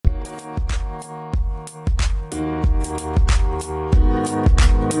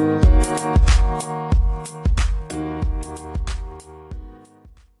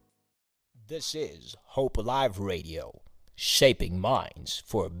This is Hope Alive Radio, shaping minds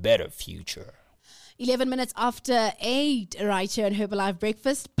for a better future. 11 minutes after 8, right here on Herbalife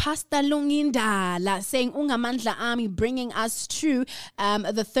Breakfast, Pastor Lungindala saying Ungamandla Army, bringing us to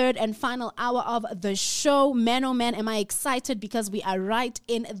the third and final hour of the show. Man, oh man, am I excited because we are right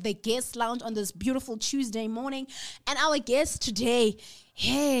in the guest lounge on this beautiful Tuesday morning. And our guest today,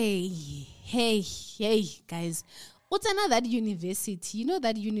 hey, guys. What's another university? You know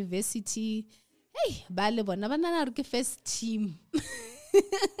that university? Hey, first team.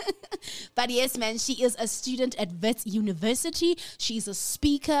 But yes, man, she is a student at Wits University. She's a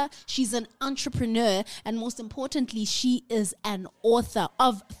speaker. She's an entrepreneur. And most importantly, she is an author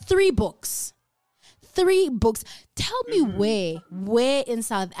of 3 books. 3 books. Tell me where in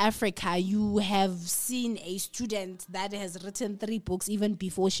South Africa you have seen a student that has written 3 books even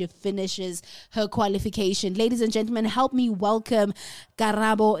before she finishes her qualification. Ladies and gentlemen, help me welcome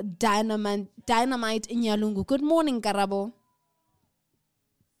Karabo Dynamite Inyalungu. Good morning, Karabo.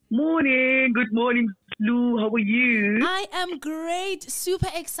 Morning. Good morning, Lou. How are you? I am great. Super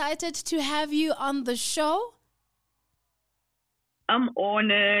excited to have you on the show. I'm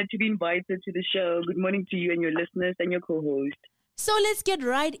honored to be invited to the show. Good morning to you and your listeners and your co-host. So let's get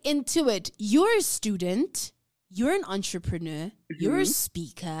right into it. You're a student. You're an entrepreneur. You're a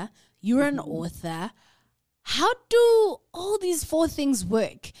speaker. You're an author. How do all these 4 things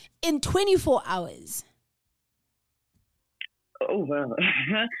work in 24 hours? Oh, well.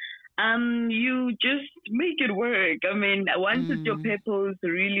 You just make it work. I mean, once it's your purpose,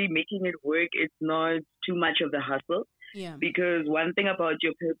 really making it work, it's not too much of the hustle. Yeah. Because one thing about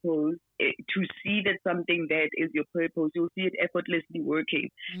your purpose, to see that something that is your purpose, you'll see it effortlessly working.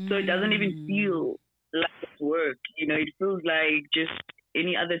 So it doesn't even feel like it's work. You know, it feels like just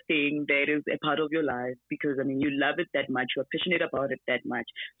any other thing that is a part of your life because, I mean, you love it that much. You're passionate about it that much.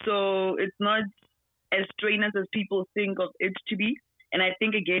 So it's not as strenuous as people think of it to be. And I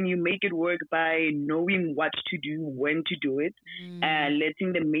think, again, you make it work by knowing what to do, when to do it,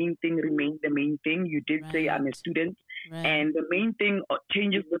 letting the main thing remain the main thing. You did say I'm a student. Right. And the main thing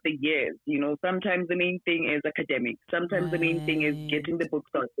changes with the years. You know, sometimes the main thing is academic. Sometimes the main thing is getting the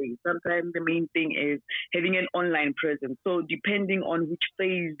books out there. Sometimes the main thing is having an online presence. So depending on which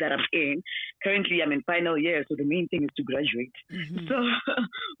phase that I'm in, currently I'm in final year, so the main thing is to graduate. So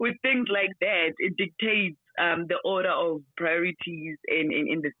with things like that, it dictates the order of priorities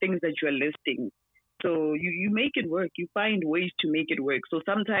in the things that you are listing. So you make it work. You find ways to make it work. So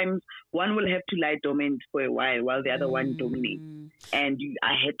sometimes one will have to lie dormant for a while the other one dominates. And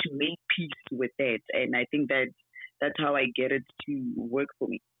I had to make peace with that. And I think that's how I get it to work for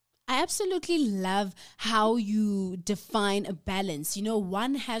me. I absolutely love how you define a balance. You know,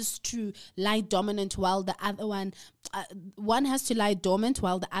 one has to lie dominant while the other one has to lie dormant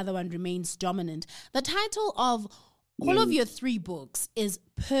while the other one remains dominant. The title of all of your 3 books is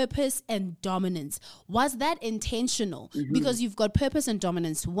Purpose and Dominance. Was that intentional? Because you've got Purpose and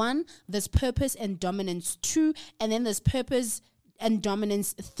Dominance 1, there's Purpose and Dominance 2, and then there's Purpose and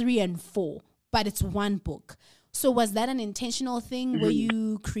Dominance 3 and 4, but it's one book. So was that an intentional thing? Were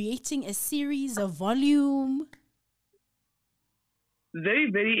you creating a series, a volume? Very,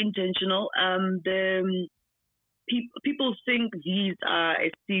 very intentional. People think these are a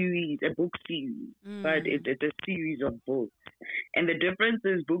book series, but it's a series of books. And the difference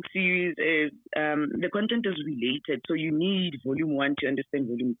is book series is the content is related, so you need volume 1 to understand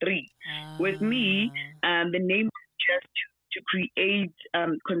volume 3. With me, the name is just to create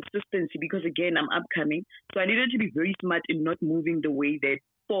consistency because, again, I'm upcoming. So I needed to be very smart in not moving the way that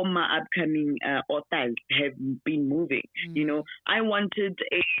former upcoming authors have been moving. You know, I wanted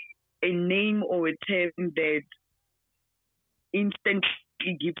a name or a term that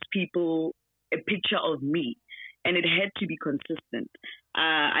instantly gives people a picture of me, and it had to be consistent.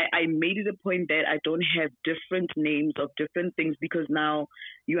 I made it a point that I don't have different names of different things because now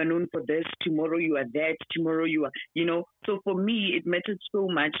you are known for this, tomorrow you are that, tomorrow you are, you know. So for me, it mattered so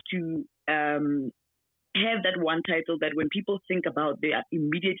much to have that one title that when people think about, they are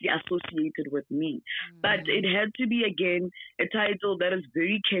immediately associated with me. But it had to be, again, a title that is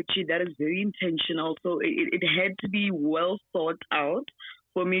very catchy, that is very intentional. So it had to be well thought out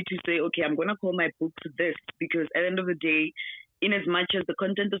for me to say, okay, I'm going to call my book this because at the end of the day, in as much as the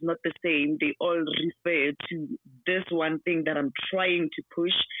content is not the same, they all refer to this one thing that I'm trying to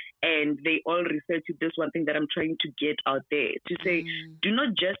push, and they all refer to this one thing that I'm trying to get out there. To say, do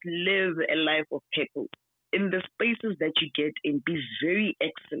not just live a life of purpose. In the spaces that you get in, be very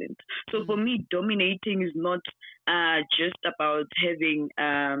excellent. So for me, dominating is not just about having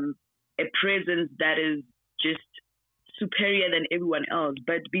a presence that is just superior than everyone else,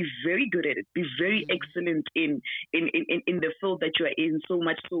 but be very good at it. Be very excellent in the field that you are in, so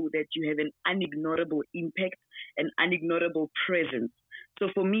much so that you have an unignorable impact, an unignorable presence. So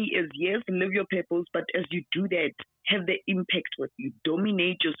for me, is yes, live your purpose, but as you do that, have the impact with you,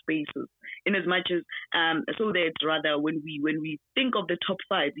 dominate your spaces. In as much as so that rather when we think of the top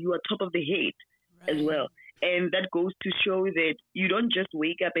five, you are top of the head as well. And that goes to show that you don't just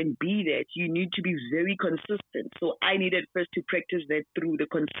wake up and be that. You need to be very consistent. So I needed first to practice that through the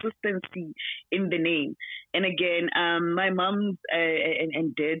consistency in the name. And again, my mom's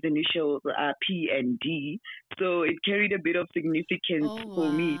and dad's initials are P and D. So it carried a bit of significance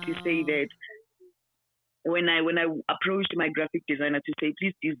for me to say that when I approached my graphic designer to say,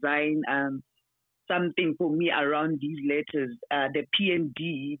 please design something for me around these letters, the P and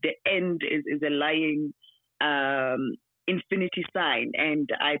D, the end is a lying infinity sign, and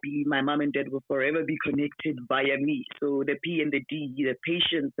I believe my mom and dad will forever be connected via me. So the P and the D, the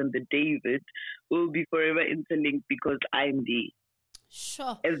Patience and the David, will be forever interlinked because I'm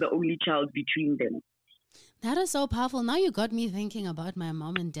as the only child between them. That is so powerful. Now you got me thinking about my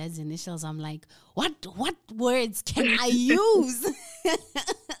mom and dad's initials. I'm like, what words can I use?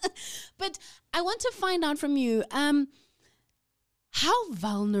 But I want to find out from you, how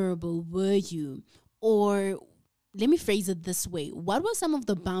vulnerable were you? Or let me phrase it this way. What were some of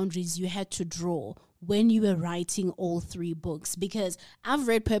the boundaries you had to draw when you were writing all three books? Because I've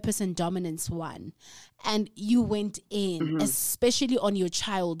read Purpose and Dominance 1, and you went in, especially on your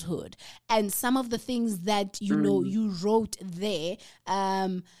childhood. And some of the things that, you know, you wrote there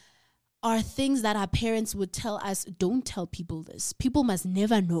are things that our parents would tell us, don't tell people this. People must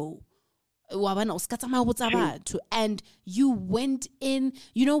never know. And you went in,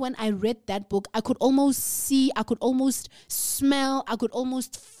 you know, when I read that book, I could almost see, I could almost smell, I could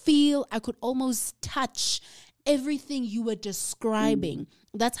almost feel, I could almost touch everything you were describing.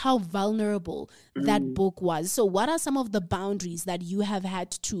 That's how vulnerable that book was. So what are some of the boundaries that you have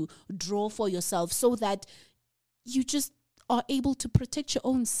had to draw for yourself so that you just are able to protect your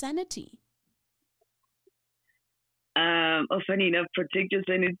own sanity? Funny enough, Protect Your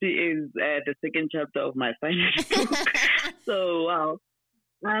Sanity is the second chapter of my final book. So, wow.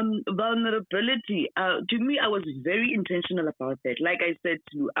 Vulnerability. To me, I was very intentional about that. Like I said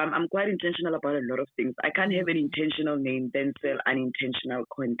to you, I'm quite intentional about a lot of things. I can't have an intentional name, then sell unintentional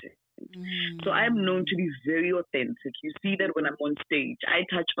content. So I am known to be very authentic. You see that when I'm on stage, I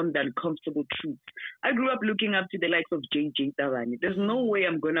touch on the uncomfortable truths. I grew up looking up to the likes of JJ Tawani. There's no way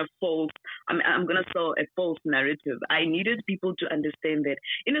I'm gonna sell a false narrative. I needed people to understand that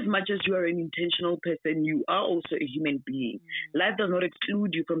in as much as you are an intentional person, you are also a human being. Life does not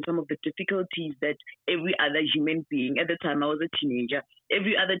exclude you from some of the difficulties that every other human being, at the time I was a teenager,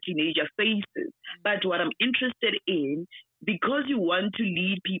 every other teenager faces. But what I'm interested in, because you want to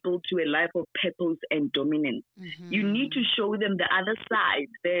lead people to a life of purpose and dominance, you need to show them the other side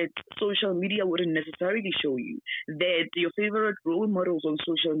that social media wouldn't necessarily show you, that your favorite role models on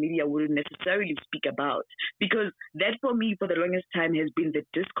social media wouldn't necessarily speak about. Because that for me, for the longest time, has been the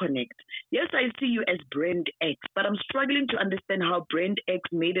disconnect. Yes, I see you as Brand X, but I'm struggling to understand how Brand X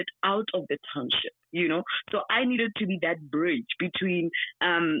made it out of the township, you know? So I needed to be that bridge between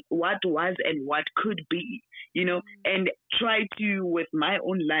what was and what could be, you know, and try to, with my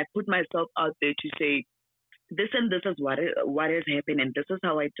own life, put myself out there to say, this and this is what has happened, and this is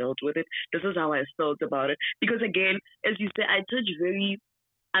how I dealt with it. This is how I felt about it. Because again, as you say, I touch very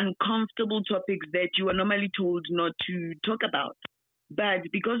uncomfortable topics that you are normally told not to talk about. But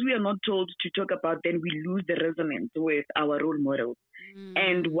because we are not told to talk about, then we lose the resonance with our role models.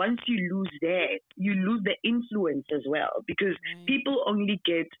 And once you lose that, you lose the influence as well, because people only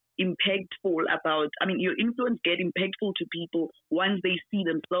get impactful your influence get impactful to people once they see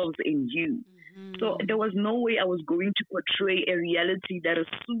themselves in you. So there was no way I was going to portray a reality that is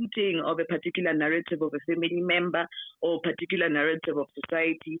suiting of a particular narrative of a family member or particular narrative of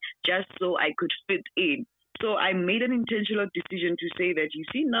society just so I could fit in. So I made an intentional decision to say that, you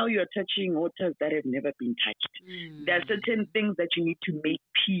see, now you're touching waters that have never been touched. There are certain things that you need to make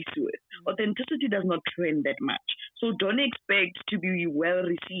peace with. Authenticity does not trend that much. So don't expect to be well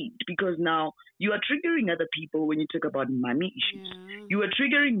received, because now you are triggering other people when you talk about money issues. You are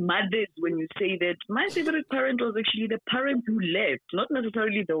triggering mothers when you say that my favorite parent was actually the parent who left, not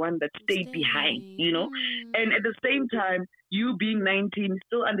necessarily the one that stayed behind, you know? And at the same time, you being 19,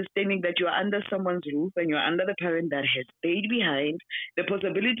 still understanding that you are under someone's roof and you are under the parent that has stayed behind. The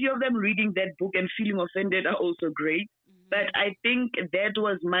possibility of them reading that book and feeling offended are also great. But I think that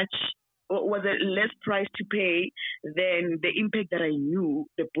was a less price to pay than the impact that I knew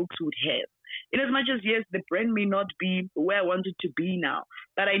the books would have. in as much as, yes, the brand may not be where I want it to be now,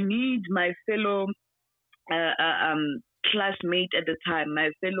 but I need my fellow classmate at the time, my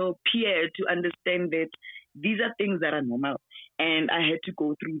fellow peer, to understand that these are things that are normal, and I had to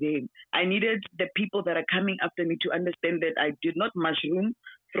go through them. I needed the people that are coming after me to understand that I did not mushroom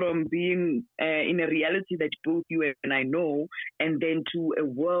from being in a reality that both you and I know, and then to a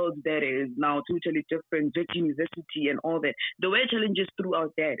world that is now totally different, with university and all that. There were challenges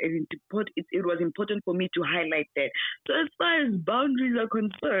throughout that, and it was important for me to highlight that. So as far as boundaries are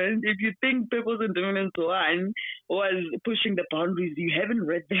concerned, if you think Purpose and Dominance 1 was pushing the boundaries, you haven't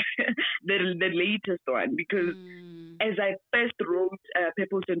read the latest one, because as I first wrote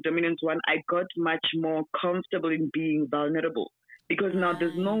Purpose and Dominance 1, I got much more comfortable in being vulnerable. Because now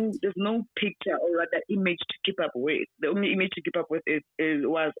there's no picture or rather image to keep up with. The only image to keep up with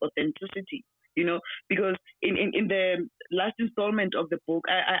was authenticity, because in the last installment of the book,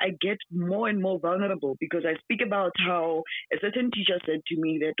 I get more and more vulnerable, because I speak about how a certain teacher said to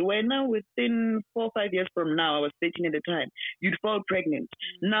me that when now within 4 or 5 years from now, I was 13 at the time, you'd fall pregnant.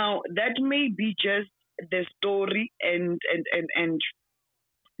 Now that may be just the story and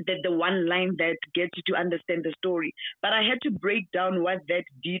the one line that gets you to understand the story. But I had to break down what that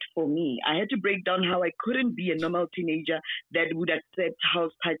did for me. I had to break down how I couldn't be a normal teenager that would accept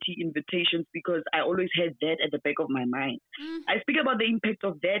house party invitations, because I always had that at the back of my mind. I speak about the impact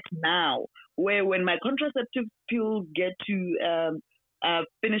of that now, where when my contraceptive pills get to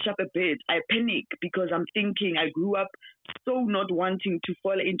finish up a bit, I panic, because I'm thinking I grew up so not wanting to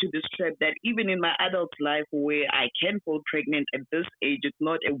fall into this trap that even in my adult life where I can fall pregnant at this age, it's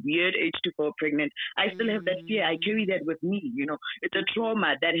not a weird age to fall pregnant. I still have that fear. I carry that with me. It's a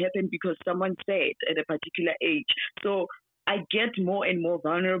trauma that happened because someone said at a particular age. So I get more and more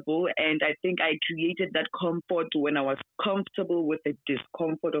vulnerable, and I think I created that comfort when I was comfortable with the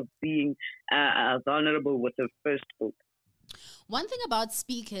discomfort of being vulnerable with the first book. One thing about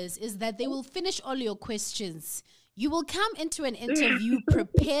speakers is that they will finish all your questions. You will come into an interview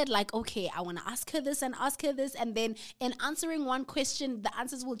prepared, like, okay, I want to ask her this, and then in answering one question, the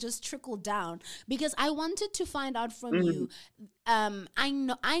answers will just trickle down. Because I wanted to find out from you,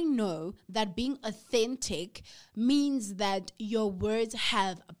 I know that being authentic means that your words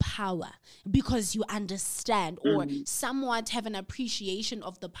have power, because you understand or somewhat have an appreciation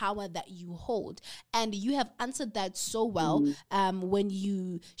of the power that you hold. And you have answered that so well when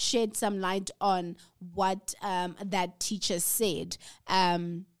you shed some light on what that teacher said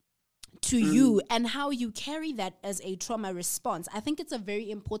to you and how you carry that as a trauma response. I think it's a very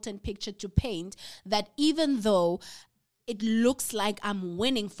important picture to paint, that even though it looks like I'm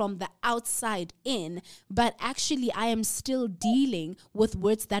winning from the outside in, but actually I am still dealing with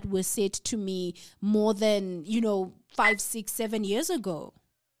words that were said to me more than, 5, 6, 7 years ago.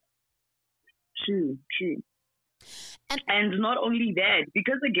 True. And not only that,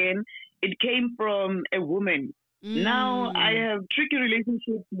 because again, it came from a woman. Now I have tricky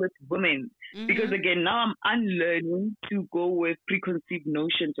relationships with women, because again, now I'm unlearning to go with preconceived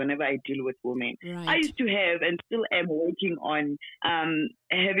notions whenever I deal with women. Right. I used to have, and still am working on,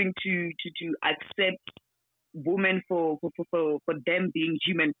 having to accept women for them being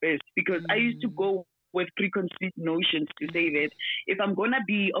human first, because I used to go with preconceived notions to say that if I'm going to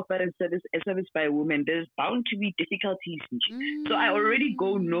be offered a service by a woman, there's bound to be difficulties. So I already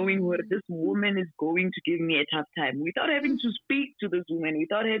go knowing where this woman is going to give me a tough time. Without having to speak to this woman,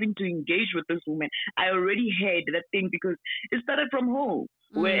 without having to engage with this woman, I already had that thing, because it started from home.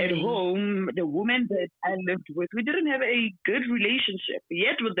 Where at home, the woman that I lived with, we didn't have a good relationship.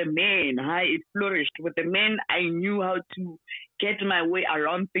 Yet with the men, it flourished. With the men, I knew how to get my way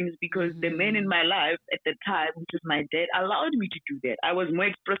around things, because the men in my life at the time, which was my dad, allowed me to do that. I was more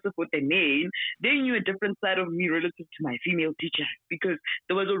expressive with the men. They knew a different side of me relative to my female teacher, because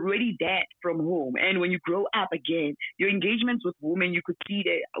there was already that from home. And when you grow up again, your engagements with women, you could see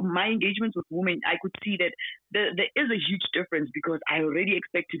that my engagements with women, I could see that there is a huge difference, because I already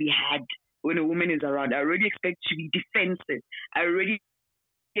expect to be had when a woman is around. I already expect to be defensive. I already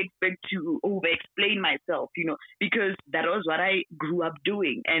expect to over-explain myself, because that was what I grew up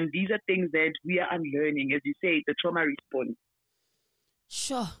doing. And these are things that we are unlearning, as you say, the trauma response.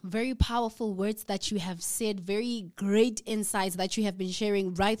 Sure. Very powerful words that you have said. Very great insights that you have been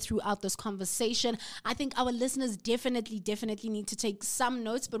sharing right throughout this conversation. I think our listeners definitely need to take some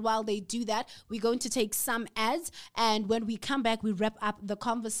notes. But while they do that, we're going to take some ads. And when we come back, we wrap up the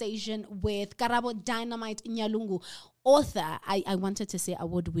conversation with Karabo Dynamite Nyalungu. author. I wanted to say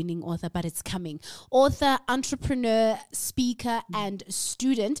award-winning author, but it's coming. Author, entrepreneur, speaker, and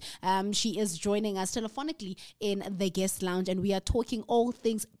student. She is joining us telephonically in the guest lounge, and we are talking all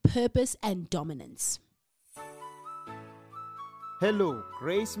things purpose and dominance. Hello,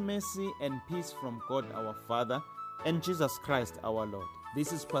 grace, mercy, and peace from God our Father and Jesus Christ our Lord.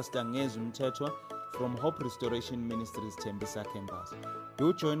 This is Pastor Ngezu Mthethwa from Hope Restoration Ministries Tembisa Campus.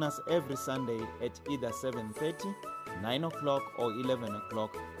 Do join us every Sunday at either 7:30, 9 o'clock or 11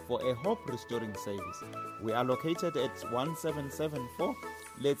 o'clock for a Hope Restoring service. We are located at 1774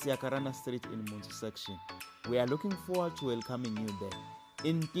 Letsia Karana Street in Munzu section. We are looking forward to welcoming you there.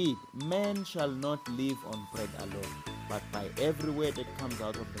 Indeed, man shall not live on bread alone, but by every word that comes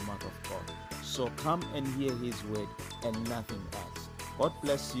out of the mouth of God. So come and hear his word and nothing else. God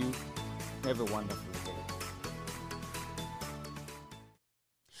bless you. Have a wonderful day.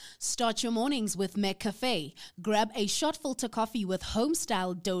 Start your mornings with McCafe. Grab a shot filter coffee with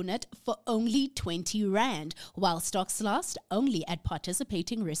home-style donut for only 20 Rand, while stocks last only at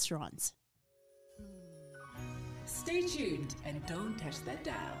participating restaurants. Stay tuned and don't touch that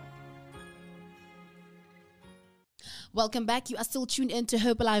dial. Welcome back. You are still tuned in to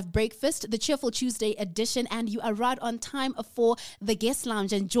Herbalife Breakfast, the Cheerful Tuesday edition, and you are right on time for the guest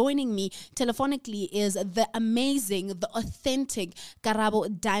lounge. And joining me telephonically is the amazing, the authentic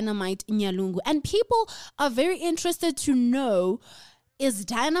Karabo Dynamite Nyalungu. And people are very interested to know, is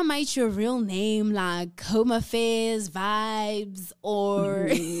Dynamite your real name, like Home Affairs vibes, or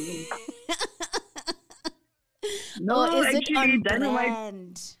No, or is it actually, on Dynamite.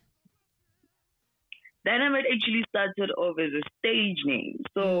 brand? Dynamite actually started off as a stage name.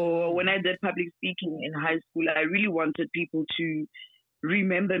 So when I did public speaking in high school, I really wanted people to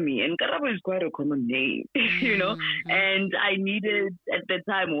remember me. And Karabo is quite a common name, you know. And I needed, at the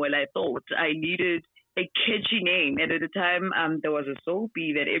time, I thought I needed a catchy name. And at the time, there was a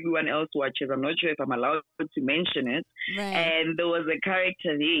soapy that everyone else watches. I'm not sure if I'm allowed to mention it. Right. And there was a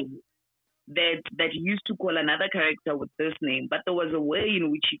character there that he used to call another character with this name, but there was a way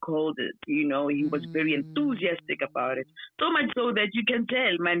in which he called it. You know, he was very enthusiastic about it. So much so that you can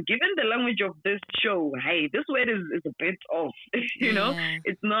tell, man, given the language of this show, hey, this word is a bit off. You know,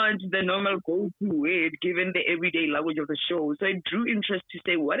 it's not the normal go-to word given the everyday language of the show. So it drew interest to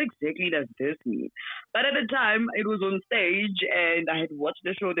say, what exactly does this mean? But at the time, it was on stage, and I had watched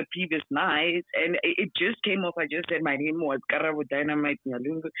the show the previous night, and it just came off. I just said my name was Karabo Dynamite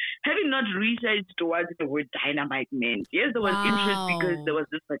Nyalungu. Having not researched what the word dynamite meant. Yes, there was interest because there was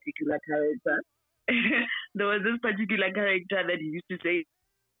this particular character. There was this particular character that he used to say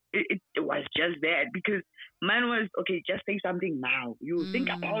it was just that, because man was, okay, just say something now. You think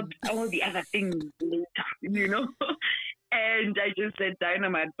about all the other things later, you know? And I just said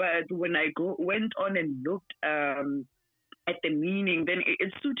dynamite. But when I went on and looked at the meaning, then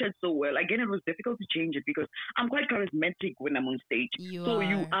it suited so well. Again, it was difficult to change it because I'm quite charismatic when I'm on stage. You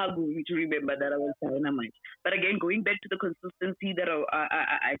are going to remember that I was dynamite. But again, going back to the consistency that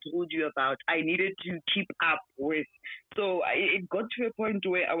I told you about, I needed to keep up with. So it got to a point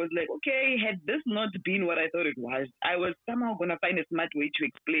where I was like, okay, had this not been what I thought it was, I was somehow going to find a smart way to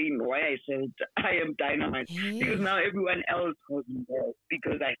explain why I said I am dynamite. Because now everyone else calls me that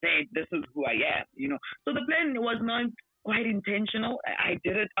because I said this is who I am, you know. So the plan was not quite intentional. I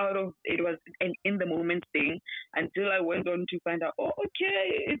did it it was an in the moment thing until I went on to find out,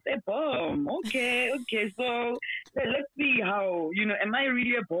 okay, it's a bomb. Okay, so let's see how, you know, am I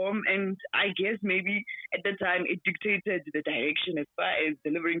really a bomb? And I guess maybe at the time it dictated the direction as far as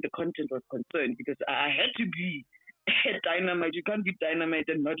delivering the content was concerned, because I had to be dynamite. You can't be dynamite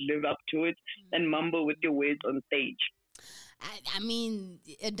and not live up to it and mumble with your words on stage. I mean,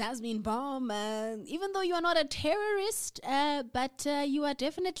 it does mean bomb, even though you are not a terrorist, but you are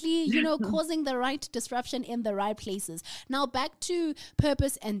definitely, you know, causing the right disruption in the right places. Now, back to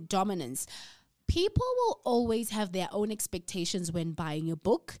purpose and dominance. People will always have their own expectations when buying a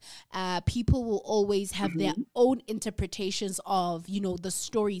book. People will always have their own interpretations of, you know, the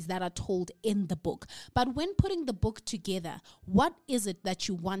stories that are told in the book. But when putting the book together, what is it that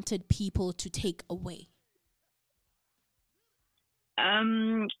you wanted people to take away?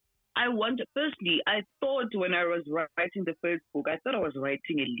 I thought when I was writing the first book, I thought I was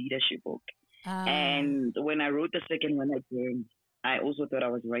writing a leadership book. And when I wrote the second one again, I also thought I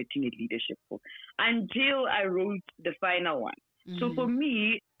was writing a leadership book until I wrote the final one. So for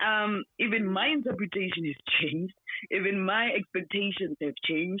me, even my interpretation has changed. Even my expectations have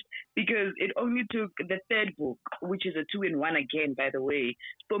changed, because it only took the third book, which is a 2-in-1 again, by the way,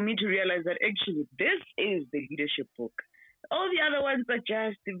 for me to realize that actually this is the leadership book. all the other ones are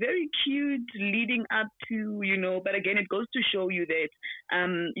just very cute, leading up to, But again, it goes to show you that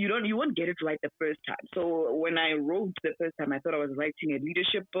you won't get it right the first time. So when I wrote the first time, I thought I was writing a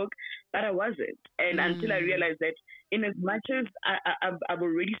leadership book, but I wasn't. And until I realized that, in as much as I've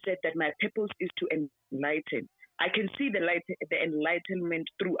already said that my purpose is to enlighten, I can see the enlightenment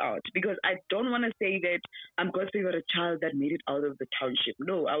throughout, because I don't want to say that I'm God's favorite child that made it out of the township.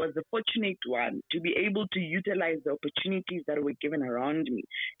 No, I was the fortunate one to be able to utilize the opportunities that were given around me,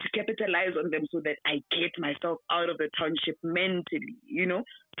 to capitalize on them so that I get myself out of the township mentally,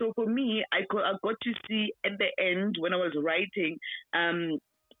 So for me, I got to see at the end when I was writing,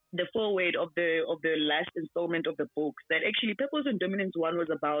 the foreword of the last installment of the books, that actually Purpose and Dominance 1 was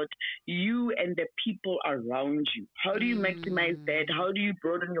about you and the people around you. How do you maximize that? How do you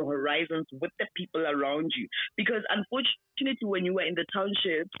broaden your horizons with the people around you? Because unfortunately, when you were in the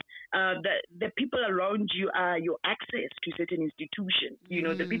townships, the people around you are your access to certain institutions.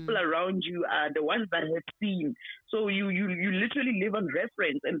 The people around you are the ones that have seen. So you literally live on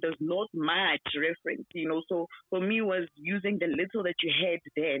reference, and there's not much reference, So for me, was using the little that you had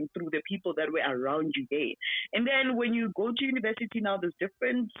then through the people that were around you there. And then when you go to university now, there's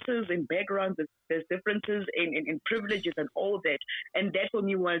differences in backgrounds, there's differences in privileges and all that. And that for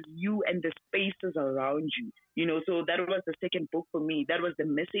me was you and the spaces around you. So that was the second book for me. That was the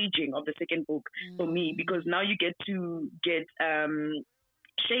messaging of the second book for me, because now you get to get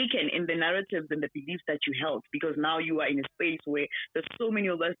shaken in the narratives and the beliefs that you held, because now you are in a space where there's so many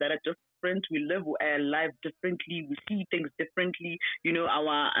of us that are different. We live our life differently. We see things differently.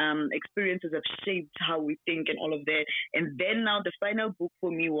 Our experiences have shaped how we think and all of that. And then now the final book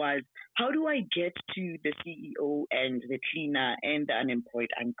for me was, how do I get to the CEO and the cleaner and the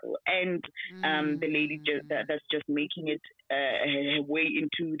unemployed uncle and the lady that's just making it her way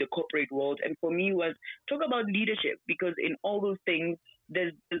into the corporate world? And for me was talk about leadership, because in all those things,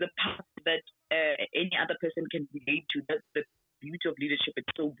 there's a path that any other person can relate to. That's the beauty of leadership.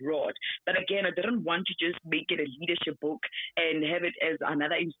 It's so broad. But again, I didn't want to just make it a leadership book and have it as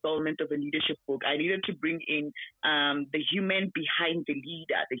another installment of a leadership book. I needed to bring in the human behind the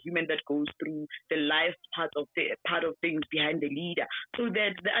leader, the human that goes through the life part of things behind the leader, so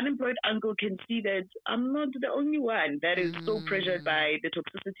that the unemployed uncle can see that I'm not the only one that is so pressured by the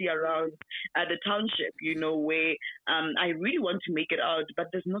toxicity around the township, where I really want to make it out,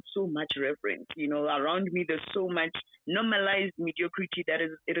 but there's not so much reference, around me. There's so much normalized mediocrity that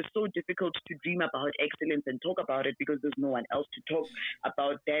it is so difficult to dream about excellence and talk about it, because there's no one else to talk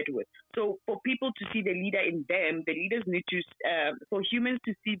about that with. So for people to see the leader in them, the leaders need to, for humans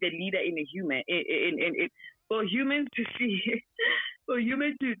to see the leader in a human, for humans to see, for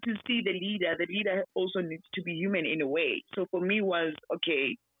humans to see the leader also needs to be human in a way. So for me was,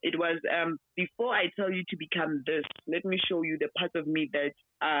 okay, it was, before I tell you to become this, let me show you the parts of me that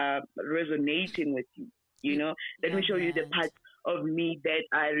are resonating with you. Let me show you the parts of me that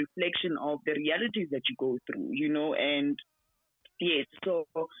are a reflection of the realities that you go through, and yes, so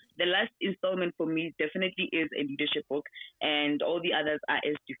the last installment for me definitely is a leadership book, and all the others are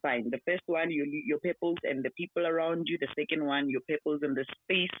as defined. The first one, your purpose and the people around you. The second one, your purpose and the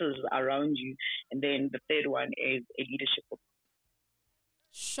spaces around you. And then the third one is a leadership book.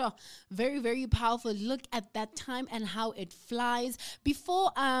 Sure. Very, very powerful. Look at that time and how it flies.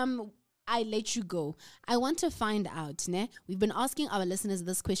 Before I let you go, I want to find out, we've been asking our listeners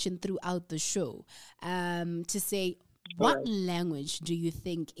this question throughout the show, to say, what language do you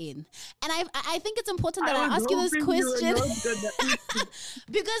think in? And I think it's important that I ask you this question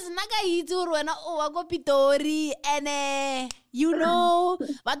because I go Pitori and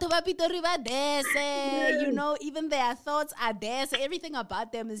Batho ba Pitori ba dese, even their thoughts are there, so everything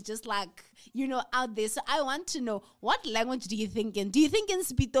about them is just like, out there. So I want to know, what language do you think in? Do you think in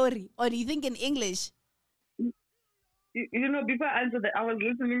Pitori or do you think in English? Before I answered that, I was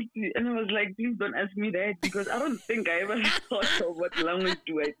listening to you and I was like, please don't ask me that, because I don't think I ever thought of what language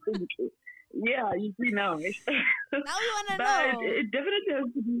do I think. Yeah, you see now. Now we want to know. But it definitely has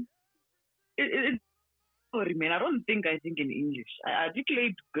to be. Sorry, man, I don't think I think in English. I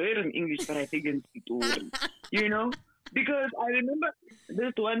articulate good in English, but I think in Pitori. Because I remember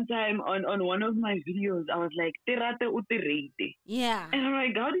this one time on one of my videos, I was like, Terate uterate. Yeah. And I'm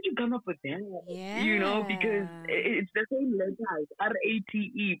like, how did you come up with that? Yeah. Because it's the same letters,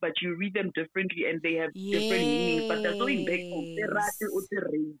 R-A-T-E, but you read them differently and they have different meanings, but they're so impactful. Terate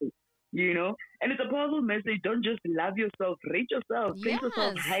uterate. And it's a powerful message. Don't just love yourself, rate yourself, place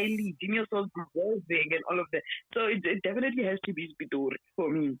yourself highly, deem yourself deserving and all of that. So it definitely has to be Pitori for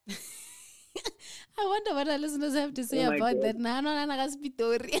me. I wonder what our listeners have to say about that.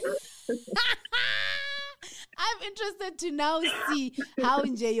 I'm interested to now see how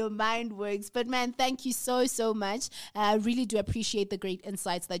your mind works. But man, thank you so much. I really do appreciate the great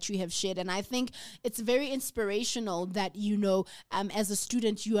insights that you have shared. And I think it's very inspirational that, as a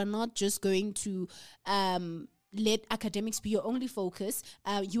student, you are not just going to let academics be your only focus.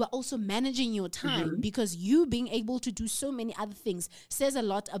 You are also managing your time, because you being able to do so many other things says a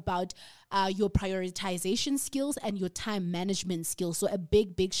lot about your prioritization skills and your time management skills. So a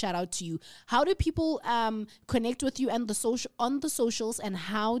big shout out to you. How do people connect with you and on the socials, and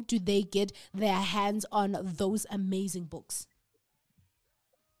how do they get their hands on those amazing books?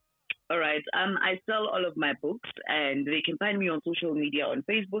 All right. I sell all of my books, and they can find me on social media. On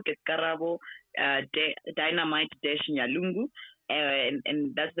Facebook, it's Karabo Dynamite-Nyalungu,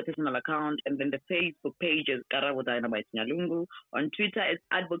 and that's the personal account. And then the Facebook page is Karabo Dynamite-Nyalungu. On Twitter, it's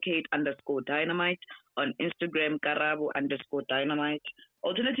advocate_dynamite. On Instagram, Karabo_dynamite.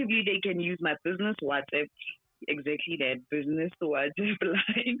 Alternatively, they can use my business WhatsApp. Exactly that, business WhatsApp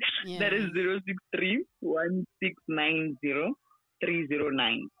line. That is 063 1690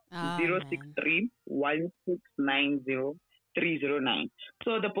 309. 063 1690 309.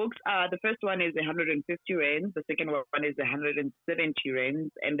 So the books are, the first one is 150 rands, the second one is 170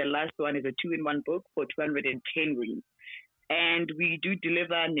 rands, and the last one is a 2-in-1 book for 210 rands. And we do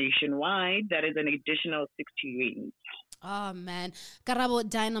deliver nationwide. That is an additional 60 rands. Oh man, Karabo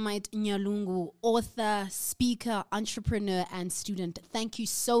Dynamite-Nyalungu, author, speaker, entrepreneur, and student. Thank you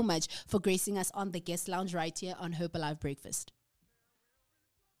so much for gracing us on the guest lounge right here on Hope Alive Breakfast.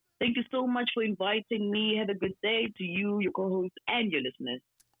 Thank you so much for inviting me. Have a good day to you, your co-host, and your listeners.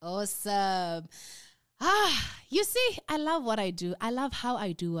 Awesome. You see, I love what I do. I love how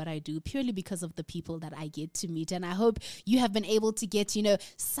I do what I do, purely because of the people that I get to meet. And I hope you have been able to get,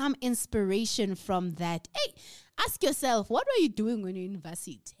 some inspiration from that. Hey, ask yourself, what were you doing when you're in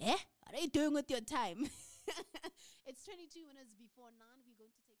university? What are you doing with your time? It's 22 minutes before 9. We're going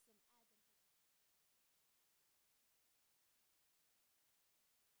to take some...